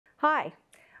Hi,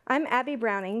 I'm Abby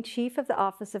Browning, Chief of the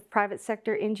Office of Private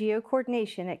Sector NGO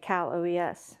Coordination at Cal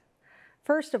OES.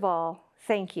 First of all,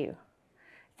 thank you.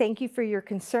 Thank you for your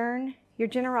concern, your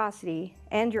generosity,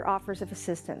 and your offers of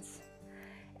assistance.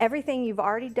 Everything you've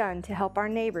already done to help our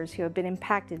neighbors who have been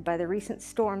impacted by the recent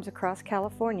storms across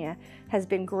California has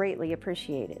been greatly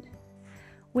appreciated.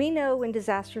 We know when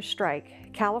disasters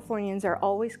strike, Californians are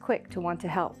always quick to want to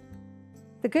help.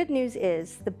 The good news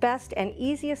is the best and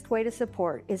easiest way to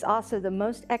support is also the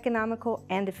most economical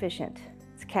and efficient.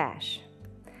 It's cash.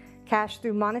 Cash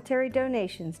through monetary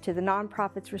donations to the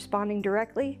nonprofits responding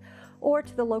directly or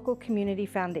to the local community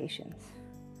foundations.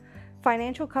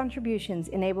 Financial contributions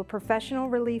enable professional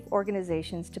relief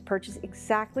organizations to purchase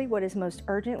exactly what is most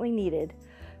urgently needed,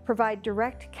 provide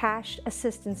direct cash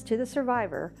assistance to the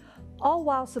survivor, all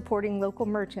while supporting local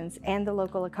merchants and the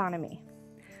local economy.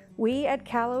 We at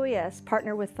Cal OES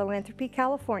partner with Philanthropy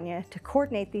California to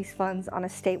coordinate these funds on a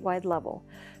statewide level,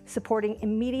 supporting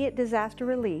immediate disaster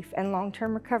relief and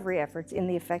long-term recovery efforts in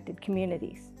the affected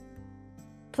communities.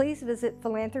 Please visit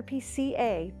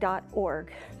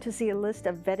philanthropyca.org to see a list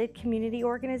of vetted community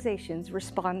organizations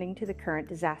responding to the current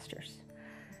disasters.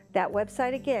 That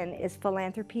website again is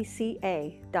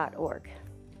philanthropyca.org.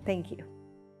 Thank you.